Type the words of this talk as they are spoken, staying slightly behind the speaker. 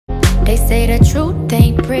They say the truth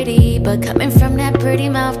ain't pretty, but coming from that pretty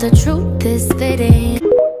mouth, the truth is fitting.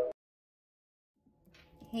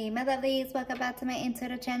 Hey my lovelies, welcome back to my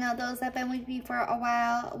Intuitive channel. Those that have been with me for a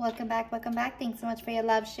while, welcome back. Thanks so much for your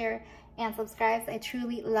love, share, and subscribes. I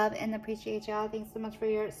truly love and appreciate y'all. Thanks so much for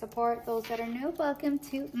your support. Those that are new, welcome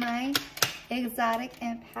to my Exotic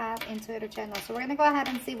Empath Intuitive channel. So we're gonna go ahead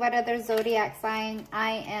and see what other zodiac sign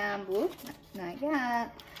I am, not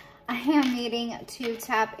yet, I am needing to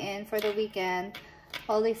tap in for the weekend.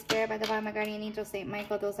 Holy Spirit, by the divine, my guardian angel, Saint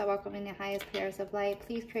Michael, those that welcome in the highest pairs of light,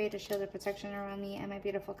 please create a shield of protection around me and my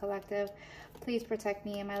beautiful collective. Please protect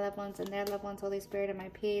me and my loved ones and their loved ones, Holy Spirit, and my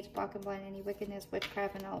page. Block and blind any wickedness,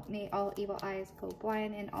 witchcraft, and may all evil eyes go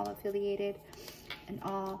blind, and all affiliated and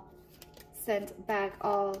all sent back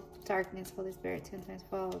all darkness, Holy Spirit, 10 times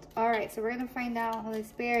fold. All right, so we're going to find out, Holy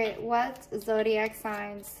Spirit, what zodiac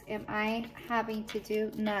signs am I having to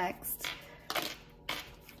do next?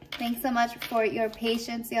 Thanks so much for your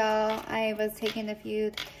patience, y'all. I was taking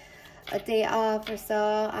a day off or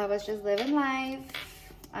so. I was just living life.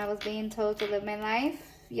 I was being told to live my life.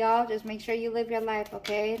 Y'all, just make sure you live your life,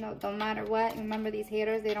 okay? No, don't matter what. Remember, these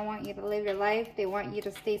haters, they don't want you to live your life. They want you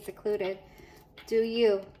to stay secluded. Do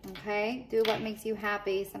you, okay? Do what makes you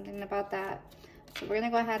happy. Something about that. So we're going to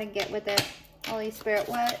go ahead and get with it. Holy Spirit,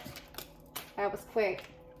 what? That was quick.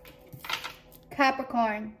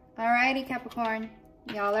 Capricorn. Alrighty, Capricorn.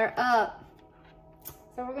 Y'all are up.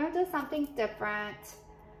 So we're going to do something different.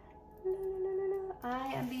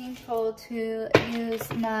 I am being told to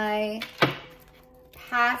use my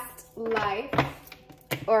past life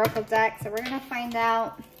oracle deck. So we're going to find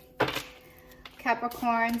out,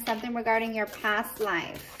 Capricorn, something regarding your past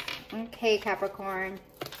life. Okay, Capricorn.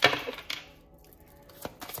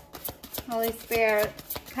 Holy Spirit.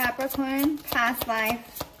 Capricorn, past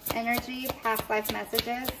life energy, past life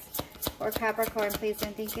messages. Or Capricorn, please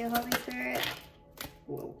and thank you, Holy Spirit.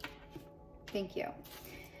 Whoa. Thank you.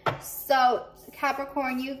 So,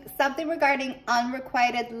 Capricorn, something regarding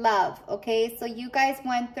unrequited love, okay? So you guys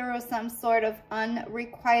went through some sort of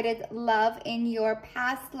unrequited love in your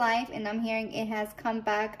past life, and I'm hearing it has come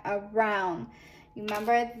back around. You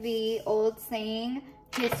remember the old saying,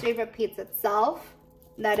 history repeats itself?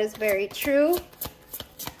 That is very true,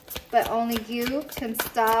 but only you can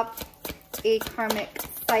stop a karmic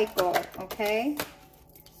cycle, okay?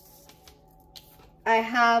 I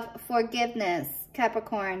have forgiveness,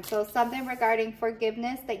 Capricorn. So something regarding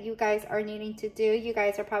forgiveness that you guys are needing to do. You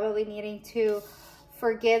guys are probably needing to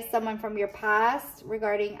forgive someone from your past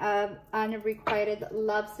regarding an unrequited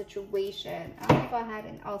love situation. I'm gonna go ahead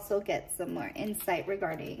and also get some more insight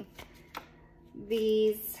regarding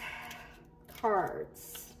these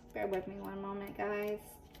cards. Bear with me one moment, guys.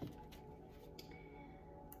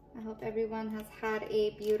 I hope everyone has had a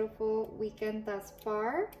beautiful weekend thus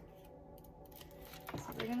far. So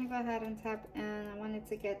we're going to go ahead and tap in. I wanted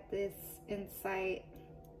to get this insight.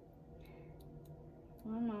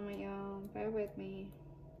 One moment, y'all. Bear with me.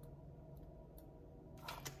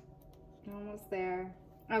 Almost there.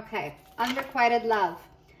 Okay. Unrequited love.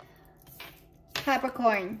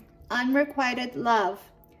 Capricorn. Unrequited love.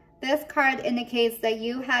 This card indicates that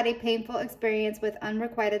you had a painful experience with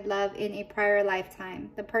unrequited love in a prior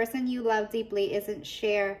lifetime. The person you love deeply didn't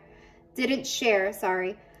share,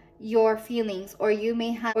 your feelings, or you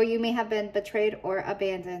may have been betrayed or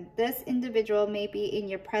abandoned. This individual may be in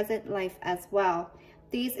your present life as well.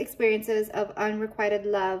 These experiences of unrequited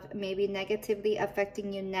love may be negatively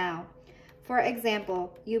affecting you now. For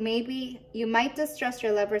example, you might distrust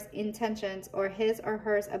your lover's intentions or his or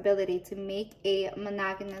her ability to make a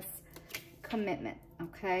monogamous commitment,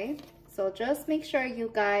 okay? So just make sure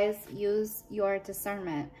you guys use your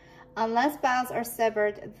discernment. Unless vows are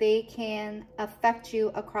severed, they can affect you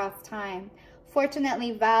across time.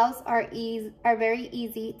 Fortunately, vows are very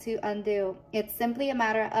easy to undo. It's simply a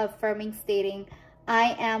matter of firmly stating,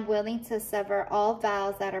 I am willing to sever all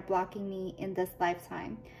vows that are blocking me in this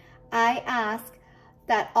lifetime. I ask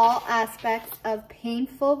that all aspects of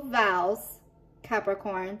painful vows,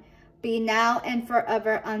 Capricorn, be now and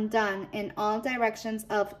forever undone in all directions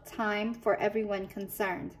of time for everyone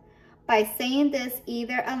concerned. By saying this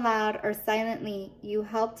either aloud or silently, you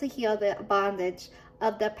help to heal the bondage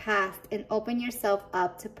of the past and open yourself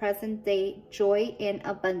up to present day joy and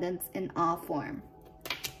abundance in all form.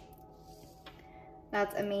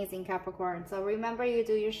 That's amazing, Capricorn. So remember, you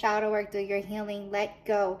do your shadow work, do your healing, let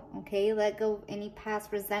go, okay? Let go of any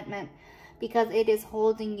past resentment because it is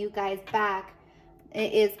holding you guys back.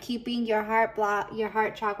 It is keeping your heart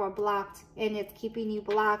chakra blocked, and it's keeping you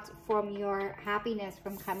blocked from your happiness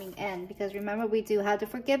from coming in. Because remember, we do have the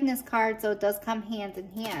forgiveness card, so it does come hand in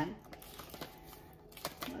hand.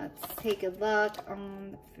 Let's take a look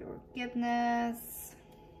on forgiveness.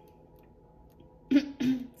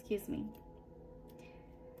 Excuse me.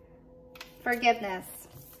 Forgiveness.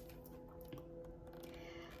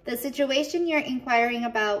 The situation you're inquiring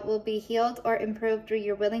about will be healed or improved through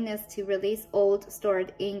your willingness to release old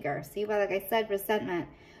stored anger. See, well, like I said, resentment.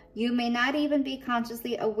 You may not even be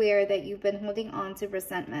consciously aware that you've been holding on to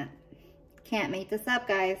resentment. Can't make this up,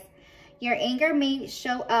 guys. Your anger may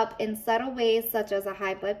show up in subtle ways such as a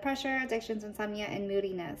high blood pressure, addictions, insomnia, and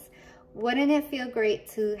moodiness. Wouldn't it feel great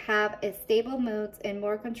to have a stable moods and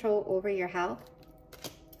more control over your health?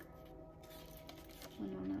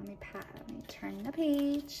 Let me turn the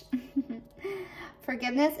page.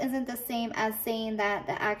 Forgiveness isn't the same as saying that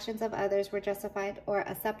the actions of others were justified or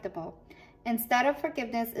acceptable. Instead of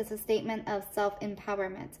forgiveness is a statement of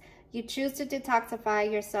self-empowerment. You choose to detoxify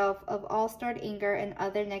yourself of all stored anger and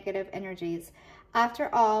other negative energies.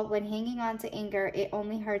 After all, when hanging on to anger, it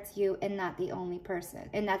only hurts you and not the only person,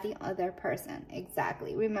 and not the other person.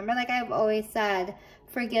 Exactly. Remember, like I've always said,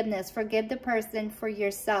 forgiveness. Forgive the person for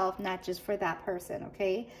yourself, not just for that person,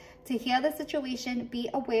 okay? To heal the situation, be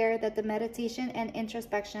aware that the meditation and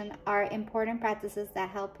introspection are important practices that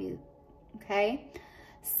help you, okay?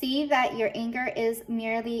 See that your anger is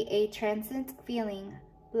merely a transient feeling,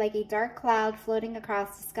 like a dark cloud floating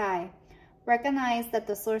across the sky. Recognize that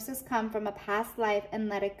the sources come from a past life and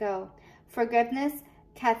let it go. Forgiveness,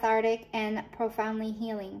 cathartic and profoundly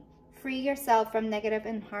healing. Free yourself from negative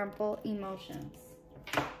and harmful emotions.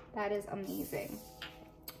 That is amazing.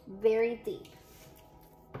 Very deep.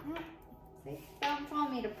 See, don't tell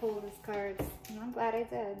me to pull these cards. And I'm glad I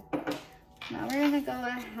did. Now we're going to go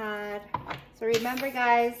ahead. So remember,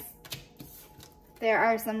 guys, there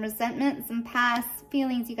are some resentment, some past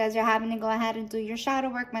feelings you guys are having to go ahead and do your shadow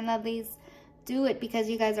work, my lovelies. Do it because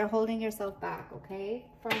you guys are holding yourself back, okay,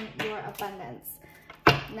 from your abundance.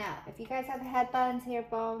 Now, if you guys have headbands, hair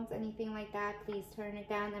bones, anything like that, please turn it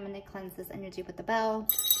down. I'm going to cleanse this energy with the bell.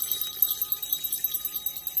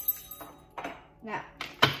 Now,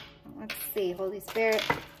 let's see, Holy Spirit.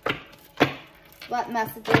 What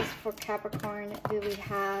messages for Capricorn do we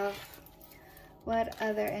have? What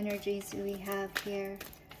other energies do we have here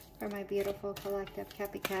for my beautiful collective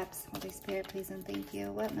Cappy Caps? Holy Spirit, please and thank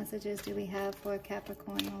you. What messages do we have for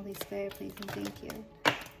Capricorn? Holy Spirit, please and thank you.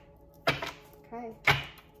 Okay. I'll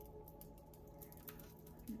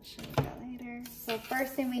show you that later. So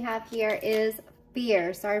first thing we have here is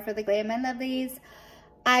fear. Sorry for the glare, my lovelies.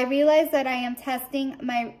 I realize that I am testing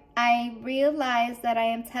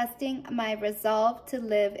my resolve to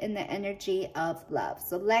live in the energy of love.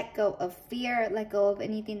 So let go of fear, let go of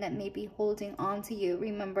anything that may be holding on to you.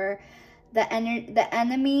 Remember, the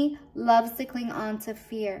enemy loves to cling on to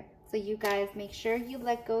fear. So you guys make sure you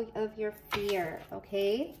let go of your fear,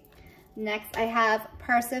 okay? Next, I have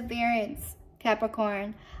perseverance,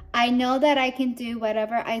 Capricorn. I know that I can do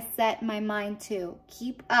whatever I set my mind to.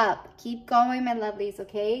 Keep up. Keep going, my lovelies,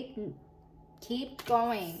 okay? Keep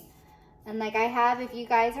going. And like I have, if you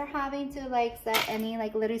guys are having to like set any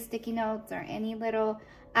like little sticky notes or any little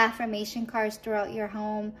affirmation cards throughout your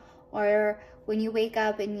home, or when you wake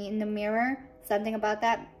up and in the mirror, something about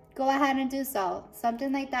that, go ahead and do so.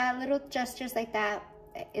 Something like that, little gestures like that.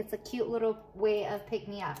 It's a cute little way of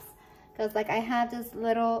pick-me-ups. Because like I have this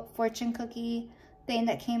little fortune cookie thing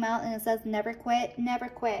that came out and it says never quit, never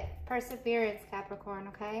quit. Perseverance, Capricorn,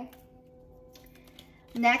 okay?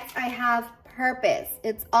 Next, I have purpose.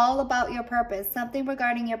 It's all about your purpose. Something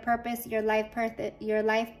regarding your purpose, your life purpose,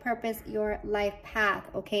 your life path,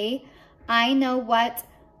 okay? I know what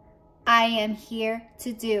I am here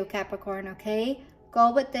to do, Capricorn, okay?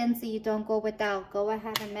 Go within so you don't go without. Go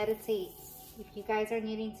ahead and meditate. If you guys are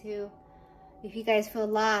needing to, if you guys feel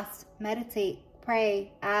lost, meditate,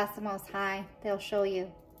 pray, ask the Most High. They'll show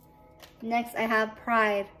you. Next, I have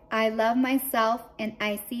pride. I love myself and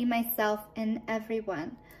I see myself in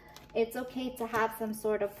everyone. It's okay to have some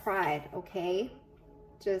sort of pride, okay?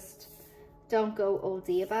 Just don't go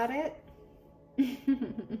OD about it.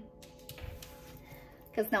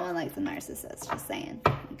 Because no one likes a narcissist, just saying.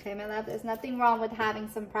 Okay, my love, there's nothing wrong with having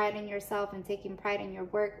some pride in yourself and taking pride in your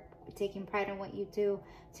work, taking pride in what you do,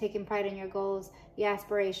 taking pride in your goals, your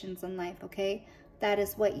aspirations in life, okay? That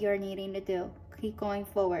is what you're needing to do. Keep going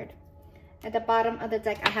forward. At the bottom of the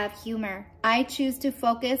deck, I have humor. I choose to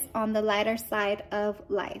focus on the lighter side of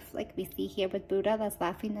life, like we see here with Buddha that's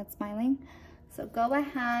laughing, that's smiling. So go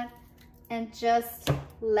ahead and just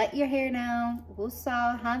let your hair down,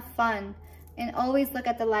 woosah, have fun, and always look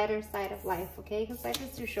at the lighter side of life, okay? Because life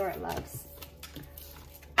is too short, loves.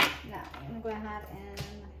 Now, I'm going to go ahead and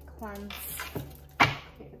cleanse. Okay,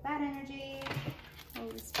 with that energy,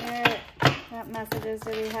 Holy Spirit. What messages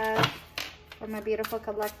do we have for my beautiful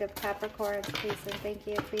collective Capricorns, please and thank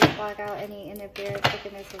you. Please block out any interference,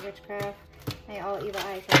 wickedness, or witchcraft. May all evil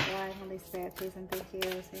eyes are blind. Holy Spirit, please and thank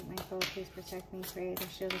you. Saint Michael, please protect me. Create a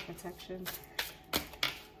shield of protection.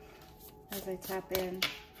 As I tap in and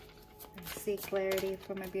seek clarity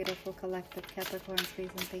for my beautiful collective Capricorns, please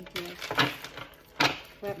and thank you.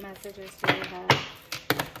 What messages do we have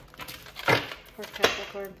for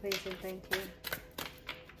Capricorn, please and thank you.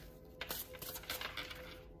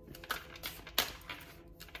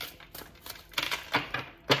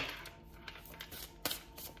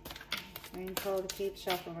 Being told to keep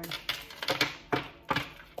shuffling.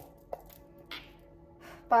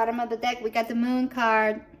 Bottom of the deck, we got the Moon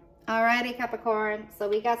card. Alrighty, Capricorn. So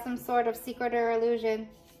we got some sort of secret or illusion,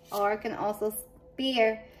 or it can also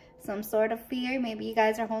be some sort of fear. Maybe you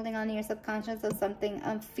guys are holding on to your subconscious of something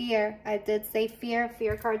of fear. I did say fear.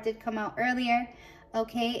 Fear card did come out earlier.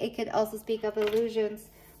 Okay, it could also speak of illusions.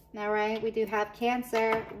 Alright, we do have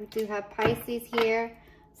Cancer. We do have Pisces here.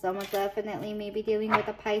 Someone definitely may be dealing with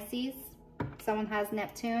a Pisces. Someone has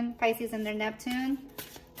Neptune, Pisces in their Neptune,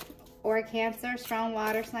 or Cancer, strong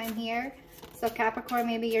water sign here. So Capricorn,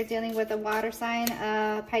 maybe you're dealing with a water sign,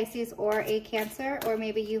 Pisces or a Cancer, or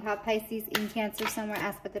maybe you have Pisces in Cancer somewhere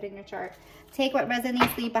aspected in your chart. Take what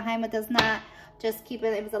resonates, leave behind what does not. Just keep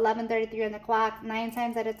it. It was 11:33 on the clock. 9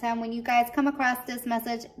 times out of 10, when you guys come across this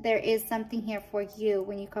message, there is something here for you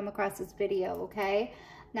when you come across this video, okay?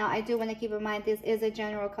 Now, I do want to keep in mind, this is a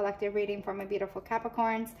general collective reading for my beautiful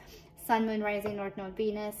Capricorns. Sun, Moon, Rising, North Node,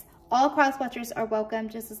 Venus. All cross watchers are welcome,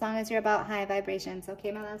 just as long as you're about high vibrations. Okay,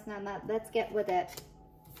 my loves, now let's get with it.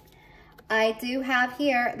 I do have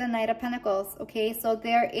here the Knight of Pentacles. Okay, so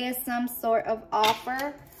there is some sort of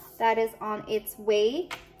offer that is on its way.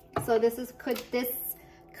 So this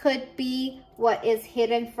could be what is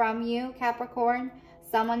hidden from you, Capricorn.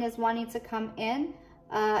 Someone is wanting to come in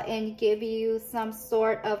and give you some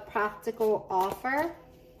sort of practical offer.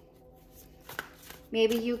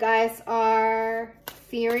 Maybe you guys are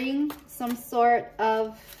fearing some sort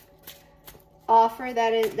of offer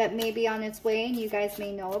that may be on its way, and you guys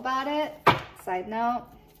may know about it. Side note,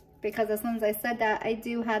 because as soon as I said that, I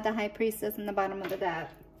do have the High Priestess in the bottom of the deck.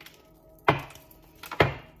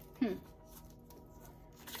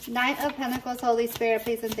 Knight of Pentacles, Holy Spirit,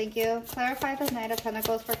 please and thank you. Clarify the Knight of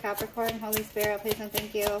Pentacles for Capricorn, Holy Spirit, please and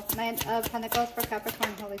thank you. Knight of Pentacles for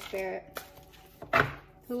Capricorn, Holy Spirit.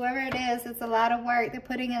 Whoever it is, it's a lot of work. They're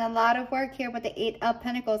putting in a lot of work here with the 8 of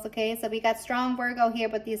Pentacles, okay? So we got strong Virgo here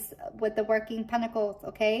with the working Pentacles,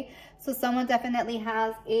 okay? So someone definitely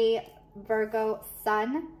has a Virgo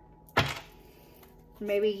sun.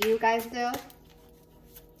 Maybe you guys do.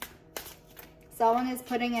 Someone is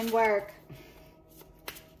putting in work.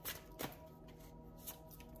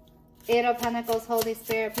 8 of Pentacles, Holy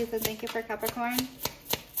Spirit, please and thank you for Capricorn.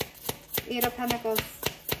 8 of Pentacles.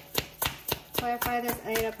 Clarify this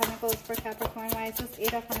 8 of Pentacles for Capricorn. Why is this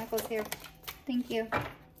 8 of Pentacles here? Thank you.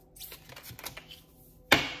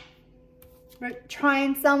 We're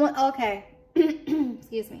trying someone. Okay.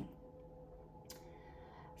 Excuse me.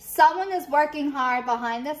 Someone is working hard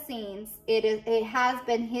behind the scenes. It has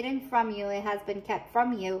been hidden from you. It has been kept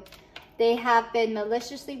from you. They have been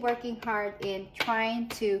maliciously working hard in trying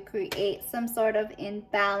to create some sort of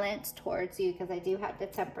imbalance towards you, because I do have the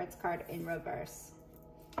Temperance card in reverse.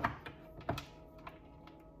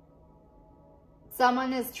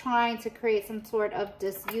 Someone is trying to create some sort of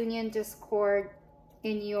disunion, discord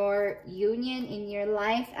in your union, in your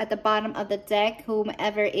life. At the bottom of the deck,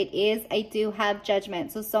 whomever it is, I do have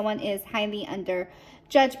Judgment. So someone is highly under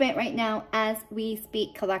judgment right now as we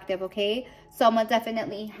speak, collective, okay? Someone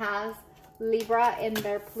definitely has Libra in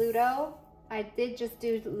their Pluto. I did just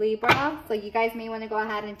do Libra, so you guys may want to go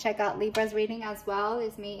ahead and check out Libra's reading as well.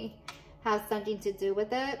 This may have something to do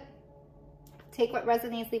with it. Take what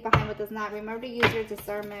resonates, leave behind what does not. Remember to use your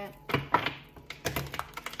discernment.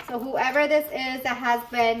 So whoever this is that has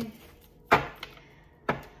been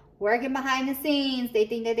working behind the scenes, they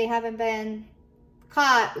think that they haven't been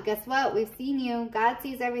caught. But guess what? We've seen you. God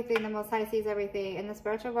sees everything. The Most High sees everything. And the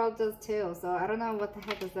spiritual world does too. So I don't know what the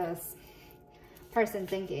heck is this person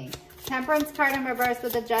thinking. Temperance card in reverse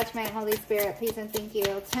with the Judgment. Holy Spirit, please and thank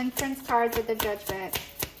you. Temperance card with the Judgment.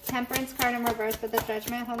 Temperance card in reverse with the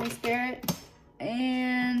Judgment. Holy Spirit.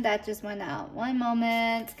 And that just went out. One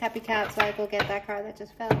moment. Copycat, so I go get that card that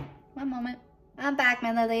just fell. One moment. I'm back,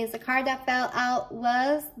 my lilies. The card that fell out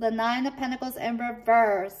was the 9 of Pentacles in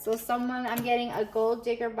reverse. So someone, I'm getting a gold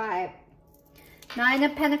digger vibe. 9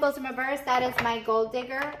 of Pentacles in reverse, that is my gold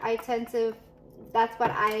digger. I tend to, that's what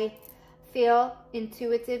I feel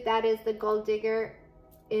intuitive. That is the gold digger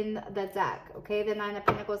in the deck, okay? The Nine of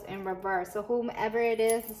Pentacles in reverse. So whomever it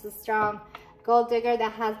is, this is strong gold digger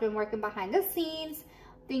that has been working behind the scenes,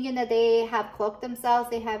 thinking that they have cloaked themselves.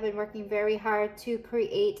 They have been working very hard to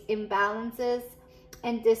create imbalances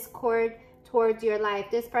and discord towards your life.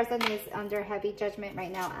 This person is under heavy judgment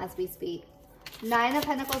right now as we speak. Nine of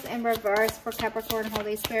Pentacles in reverse for Capricorn.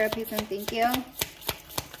 Holy Spirit, peace and thank you.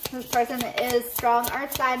 This person is strong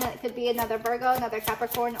earth sign. It could be another Virgo, another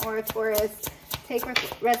Capricorn, or a Taurus. Take what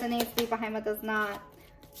resonates, leave behind what does not.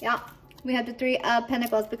 Yeah, we have the Three of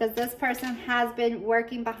Pentacles because this person has been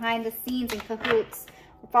working behind the scenes in cahoots.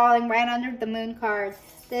 We're falling right under the Moon card.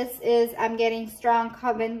 This is, I'm getting strong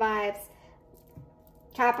coven vibes.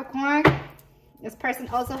 Capricorn, this person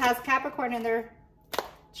also has Capricorn in their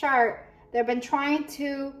chart. They've been trying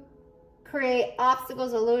to create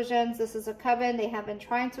obstacles, illusions. This is a coven. They have been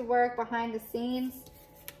trying to work behind the scenes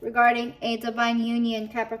regarding a divine union,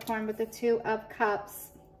 Capricorn, with the Two of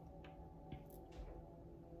Cups.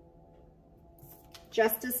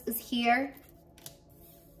 Justice is here.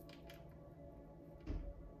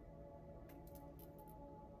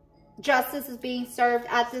 Justice is being served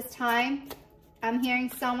at this time. I'm hearing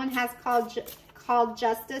someone has called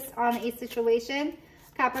justice on a situation.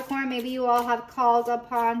 Capricorn, maybe you all have called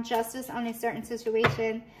upon justice on a certain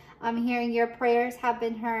situation. I'm hearing your prayers have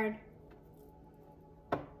been heard.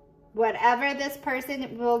 Whatever this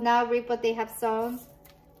person will now reap what they have sown,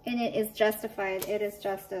 and it is justified. It is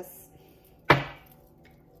justice.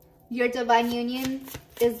 Your divine union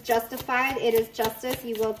is justified. It is justice.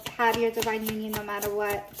 You will have your divine union no matter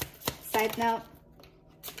what. Side note.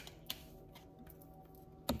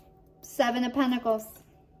 Seven of Pentacles.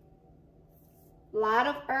 A lot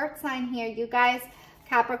of earth sign here. You guys,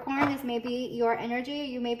 Capricorn is maybe your energy.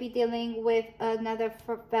 You may be dealing with another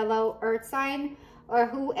fellow earth sign, or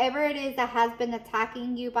whoever it is that has been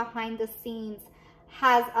attacking you behind the scenes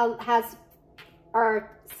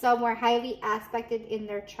are somewhere highly aspected in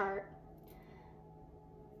their chart.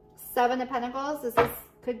 Seven of Pentacles. This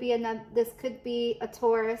could be a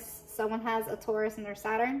Taurus. Someone has a Taurus in their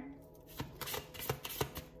Saturn.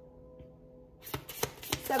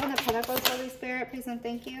 Seven of Pentacles, Holy Spirit, please and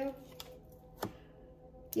thank you.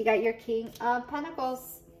 You got your King of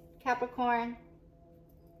Pentacles, Capricorn.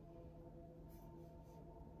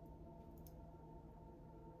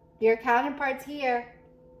 Your counterparts here.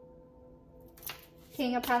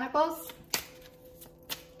 King of Pentacles.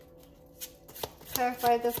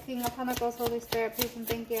 Clarify this King of Pentacles, Holy Spirit, please and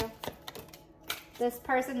thank you. This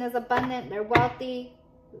person is abundant. They're wealthy.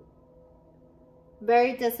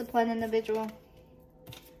 Very disciplined individual.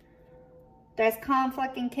 There's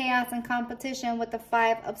conflict and chaos and competition with the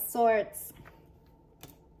Five of Swords.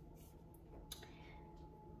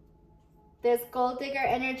 There's gold digger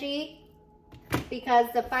energy because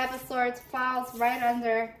the Five of Swords falls right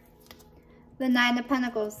under the Nine of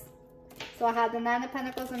Pentacles. So I have the Nine of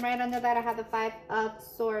Pentacles, and right under that I have the Five of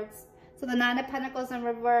Swords. So the Nine of Pentacles in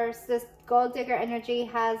reverse, this gold digger energy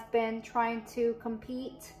has been trying to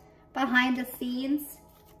compete behind the scenes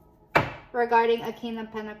regarding a King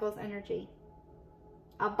of Pentacles energy.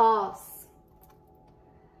 A boss.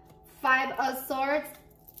 Five of Swords,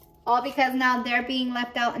 all because now they're being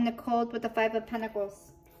left out in the cold with the Five of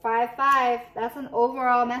Pentacles. 5-5, that's an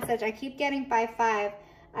overall message. I keep getting 5-5.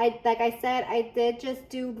 Like I said, I did just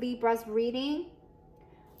do Libra's reading.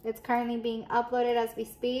 It's currently being uploaded as we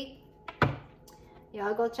speak.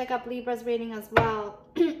 Y'all go check out Libra's reading as well.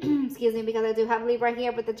 Excuse me, because I do have Libra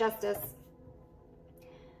here with the Justice.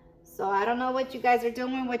 So I don't know what you guys are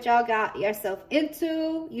doing, what y'all got yourself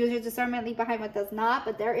into. Use your discernment, leave behind what does not.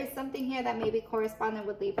 But there is something here that may be corresponding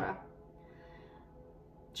with Libra.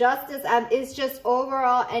 Justice is just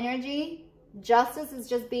overall energy. Justice is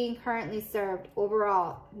just being currently served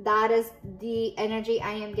overall. That is the energy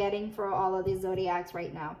I am getting for all of these zodiacs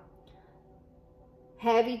right now.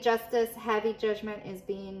 Heavy justice, heavy judgment is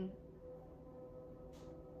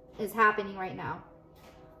happening right now.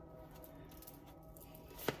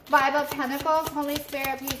 Five of Pentacles, Holy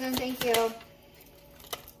Spirit, please and thank you.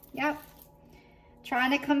 Yep.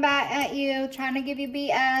 Trying to come back at you, trying to give you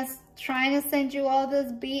BS, trying to send you all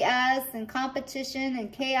this BS and competition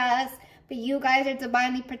and chaos. But you guys are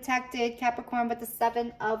divinely protected, Capricorn, with the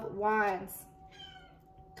Seven of Wands.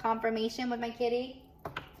 Confirmation with my kitty.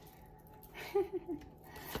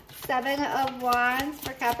 Seven of Wands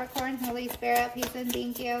for Capricorn, Holy Spirit, peace and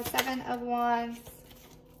thank you. Seven of Wands.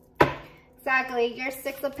 Exactly. Your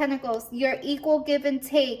Six of Pentacles. Your equal give and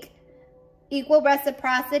take, equal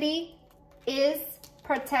reciprocity is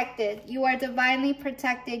protected. You are divinely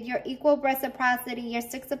protected. Your equal reciprocity, your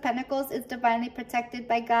Six of Pentacles is divinely protected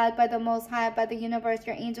by God, by the Most High, by the universe,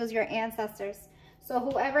 your angels, your ancestors. So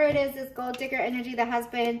whoever it is, this gold digger energy that has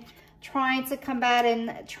been trying to combat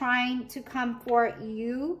and trying to come for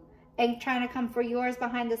you and trying to come for yours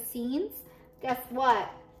behind the scenes, guess what?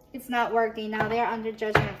 It's not working. Now they're under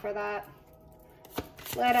judgment for that.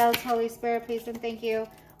 What else, Holy Spirit, please and thank you.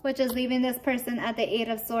 Which is leaving this person at the Eight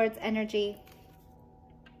of Swords energy.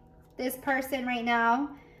 This person right now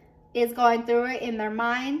is going through it in their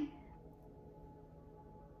mind.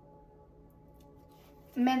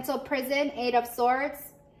 Mental prison, Eight of Swords.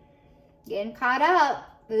 Getting caught up.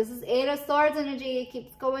 This is Eight of Swords energy. It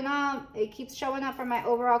keeps going on. It keeps showing up for my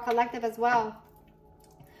overall collective as well.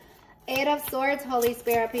 Eight of Swords, Holy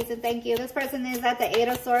Spirit, please and thank you. This person is at the Eight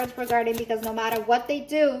of Swords regarding because no matter what they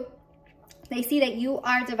do, they see that you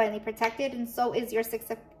are divinely protected, and so is your Six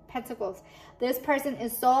of Pentacles. This person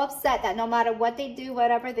is so upset that no matter what they do,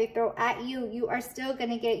 whatever they throw at you, you are still going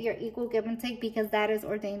to get your equal give and take because that is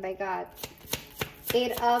ordained by God.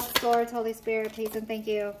 Eight of Swords, Holy Spirit, please and thank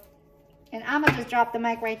you. And I'm going to just drop the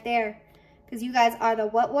mic right there because you guys are the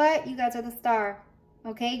what? You guys are the star.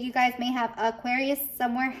 Okay? You guys may have Aquarius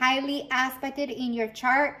somewhere highly aspected in your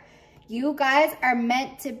chart. You guys are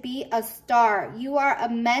meant to be a star. You are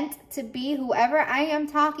meant to be whoever I am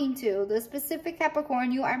talking to. The specific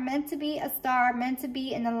Capricorn, you are meant to be a star, meant to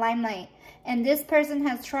be in the limelight. And this person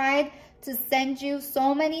has tried to send you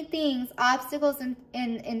so many things, obstacles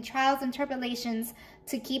and trials and tribulations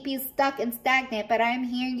to keep you stuck and stagnant. But I am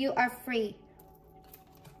hearing you are free.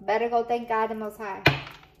 Better go thank God the Most High.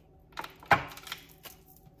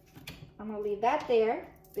 I'm going to leave that there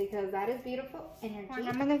because that is beautiful energy.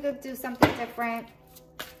 I'm going to go do something different.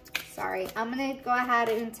 Sorry. I'm going to go ahead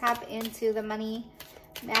and tap into the money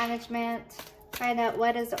management. Find out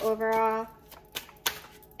what is the overall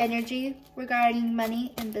energy regarding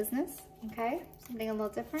money and business. Okay? Something a little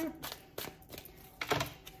different.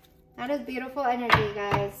 That is beautiful energy,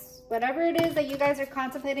 guys. Whatever it is that you guys are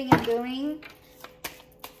contemplating and doing,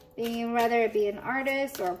 being whether it be an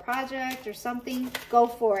artist or a project or something, go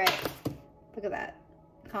for it. Look at that.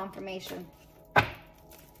 Confirmation.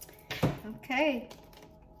 Okay.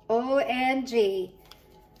 OMG.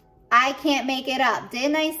 I can't make it up.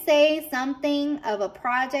 Didn't I say something of a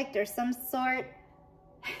project or some sort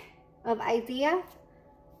of idea?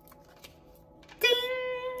 Ding!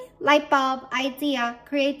 Light bulb, idea,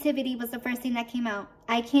 creativity was the first thing that came out.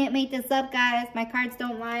 I can't make this up, guys. My cards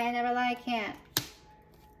don't lie. I never lie. I can't.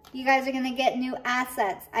 You guys are going to get new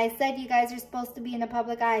assets. I said you guys are supposed to be in the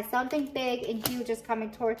public eye. Something big and huge is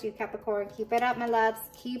coming towards you, Capricorn. Keep it up, my loves.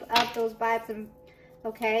 Keep up those vibes. And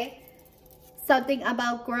okay? Something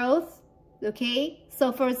about growth. Okay?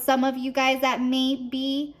 So for some of you guys that may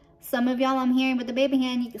be, some of y'all I'm hearing with the baby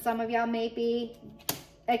hand, some of y'all may be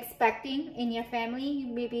expecting in your family. You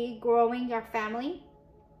may be growing your family.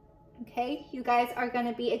 Okay? You guys are going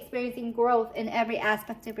to be experiencing growth in every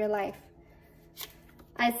aspect of your life.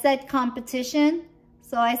 I said competition.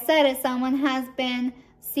 So I said it. Someone has been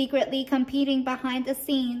secretly competing behind the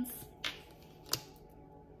scenes.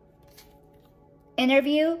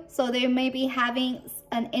 Interview. So they may be having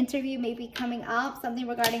an interview maybe coming up. Something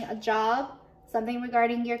regarding a job. Something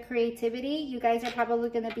regarding your creativity. You guys are probably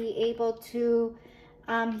going to be able to,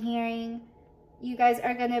 you guys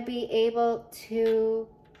are going to be able to,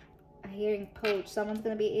 I'm hearing poach. Someone's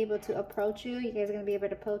going to be able to approach you. You guys are going to be able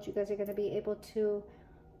to poach. You guys are going to be able to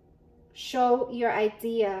show your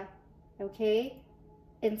idea, okay?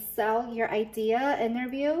 And sell your idea.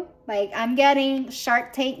 Interview. Like, I'm getting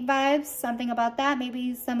Shark Tank vibes. Something about that.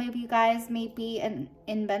 Maybe some of you guys may be an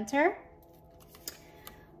inventor.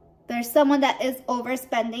 There's someone that is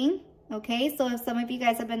overspending, okay? So if some of you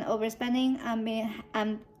guys have been overspending,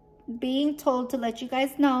 I'm being told to let you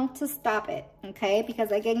guys know to stop it, okay? Because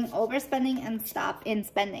they're getting overspending and stop in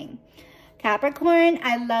spending. Capricorn,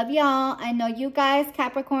 I love y'all. I know you guys,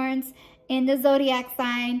 Capricorns, in the zodiac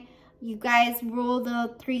sign, you guys rule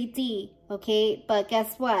the 3D, okay? But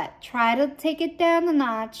guess what? Try to take it down a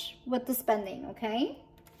notch with the spending, okay?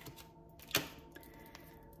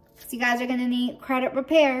 So you guys are going to need credit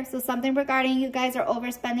repair. So something regarding you guys are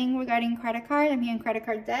overspending regarding credit card. I'm hearing credit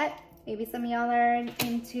card debt. Maybe some of y'all are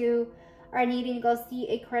needing to go see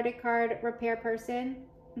a credit card repair person,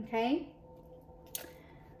 okay?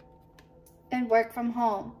 And work from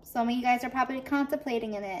home. Some of you guys are probably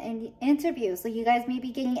contemplating in it and interview. So you guys may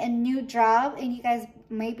be getting a new job and you guys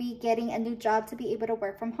may be getting a new job to be able to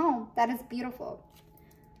work from home. That is beautiful.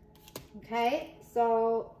 Okay,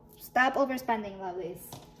 so stop overspending, lovelies.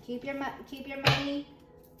 Keep your money.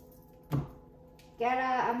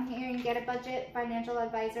 I'm hearing get a budget financial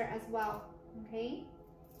advisor as well. Okay.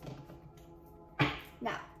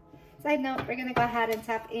 Now, side note, we're gonna go ahead and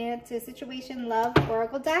tap into Situation Love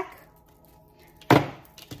Oracle deck.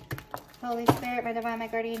 Holy Spirit, my divine, my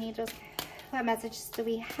guardian angels, what messages do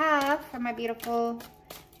we have for my beautiful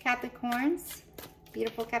Capricorns?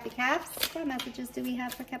 Beautiful Cappy Caps. What messages do we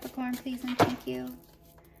have for Capricorn, please and thank you?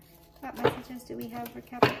 What messages do we have for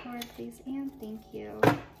Capricorn, please and thank you?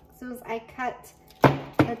 So as I cut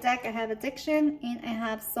the deck, I have addiction and I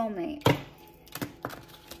have soulmate.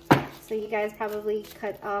 So you guys probably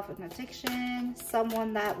cut off an addiction,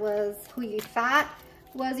 someone that was who you thought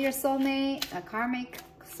was your soulmate, a karmic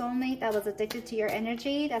soulmate that was addicted to your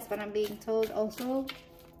energy. That's what I'm being told also.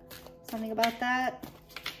 Something about that.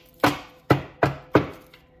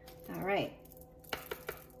 All right.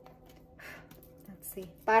 Let's see.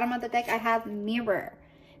 Bottom of the deck, I have mirror.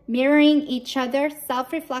 Mirroring each other,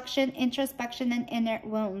 self-reflection, introspection, and inner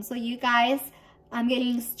wounds. So you guys, I'm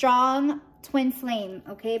getting strong twin flame,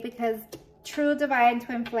 okay? Because true divine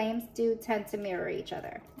twin flames do tend to mirror each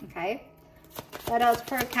other, okay? What else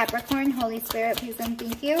for Capricorn? Holy Spirit, please and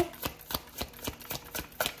thank you.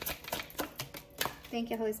 Thank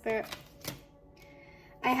you, Holy Spirit.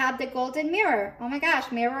 I have the golden mirror. Oh my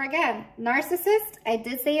gosh, mirror again. Narcissist. I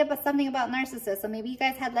did say something about narcissist. So maybe you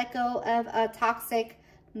guys had let go of a toxic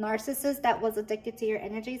narcissist that was addicted to your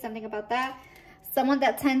energy. Something about that. Someone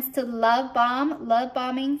that tends to love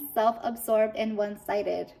bombing, self-absorbed, and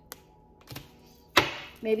one-sided.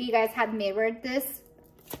 Maybe you guys had mirrored this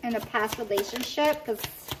in a past relationship, because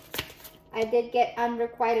I did get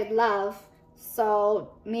unrequited love.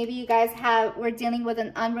 So maybe you guys were dealing with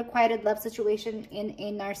an unrequited love situation in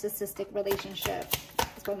a narcissistic relationship.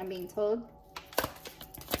 That's what I'm being told.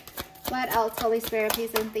 What else, Holy Spirit,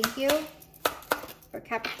 please and thank you for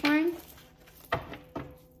Capricorn.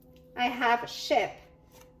 I have ship.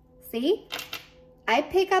 See? I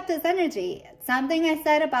pick up this energy. Something I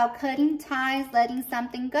said about cutting ties, letting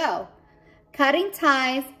something go. Cutting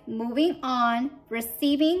ties, moving on,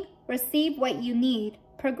 receive what you need,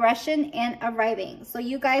 progression, and arriving. So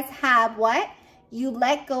you guys have what? You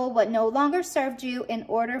let go what no longer served you in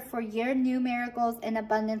order for your new miracles and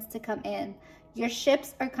abundance to come in. Your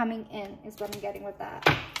ships are coming in, is what I'm getting with that.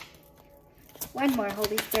 One more,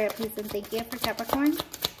 Holy Spirit, please and thank you for Capricorn.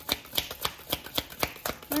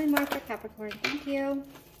 One more for Capricorn, thank you.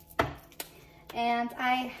 And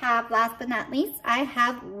I have, last but not least, I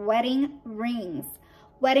have wedding rings.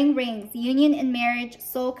 Wedding rings, union and marriage,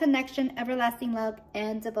 soul connection, everlasting love,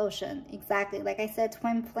 and devotion. Exactly, like I said,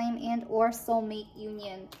 twin flame and or soulmate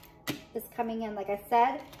union is coming in. Like I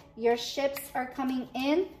said, your ships are coming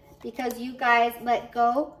in because you guys let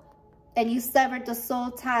go and you severed the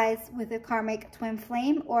soul ties with a karmic twin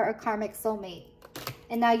flame or a karmic soulmate.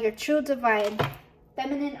 And now your true divine,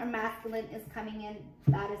 feminine or masculine, is coming in.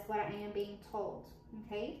 That is what I am being told,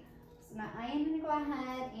 okay? So now I am going to go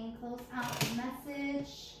ahead and close out the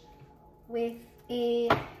message with a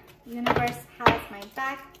universe has my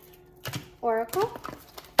back oracle.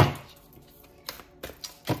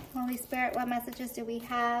 Holy Spirit, what messages do we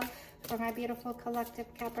have for my beautiful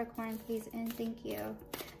collective Capricorn, please and thank you.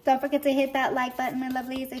 Don't forget to hit that like button, my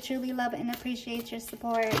lovelies. I truly love and appreciate your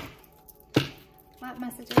support. What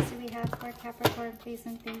messages do we have for Capricorn, please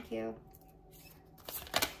and thank you.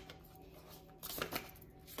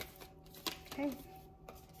 Okay,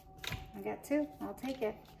 I got two. I'll take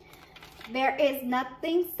it. There is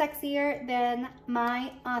nothing sexier than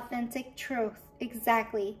my authentic truth.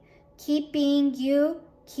 Exactly. Keep being you.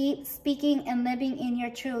 Keep speaking and living in your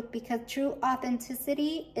truth, because true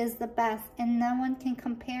authenticity is the best and no one can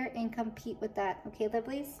compare and compete with that. Okay,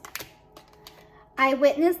 lovelies? I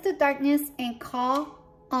witness the darkness and call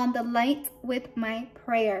on the light with my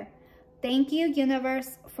prayer. Thank you,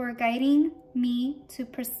 universe, for guiding me to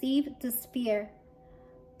perceive despair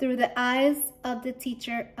through the eyes of the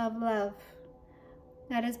teacher of love.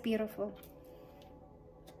 That is beautiful.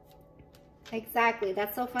 Exactly.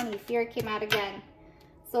 That's so funny. Fear came out again.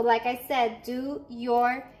 So like I said, do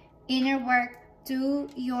your inner work, do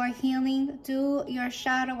your healing, do your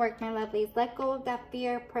shadow work, my lovelies. Let go of that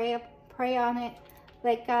fear. Pray on it.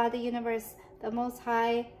 Let God, the universe, the Most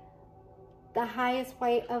High, the highest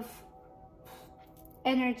way of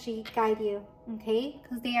energy guide you, okay?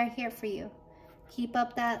 Because they are here for you. Keep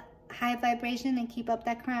up that high vibration and keep up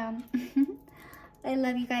that crown. I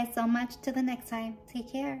love you guys so much. Till the next time.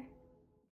 Take care.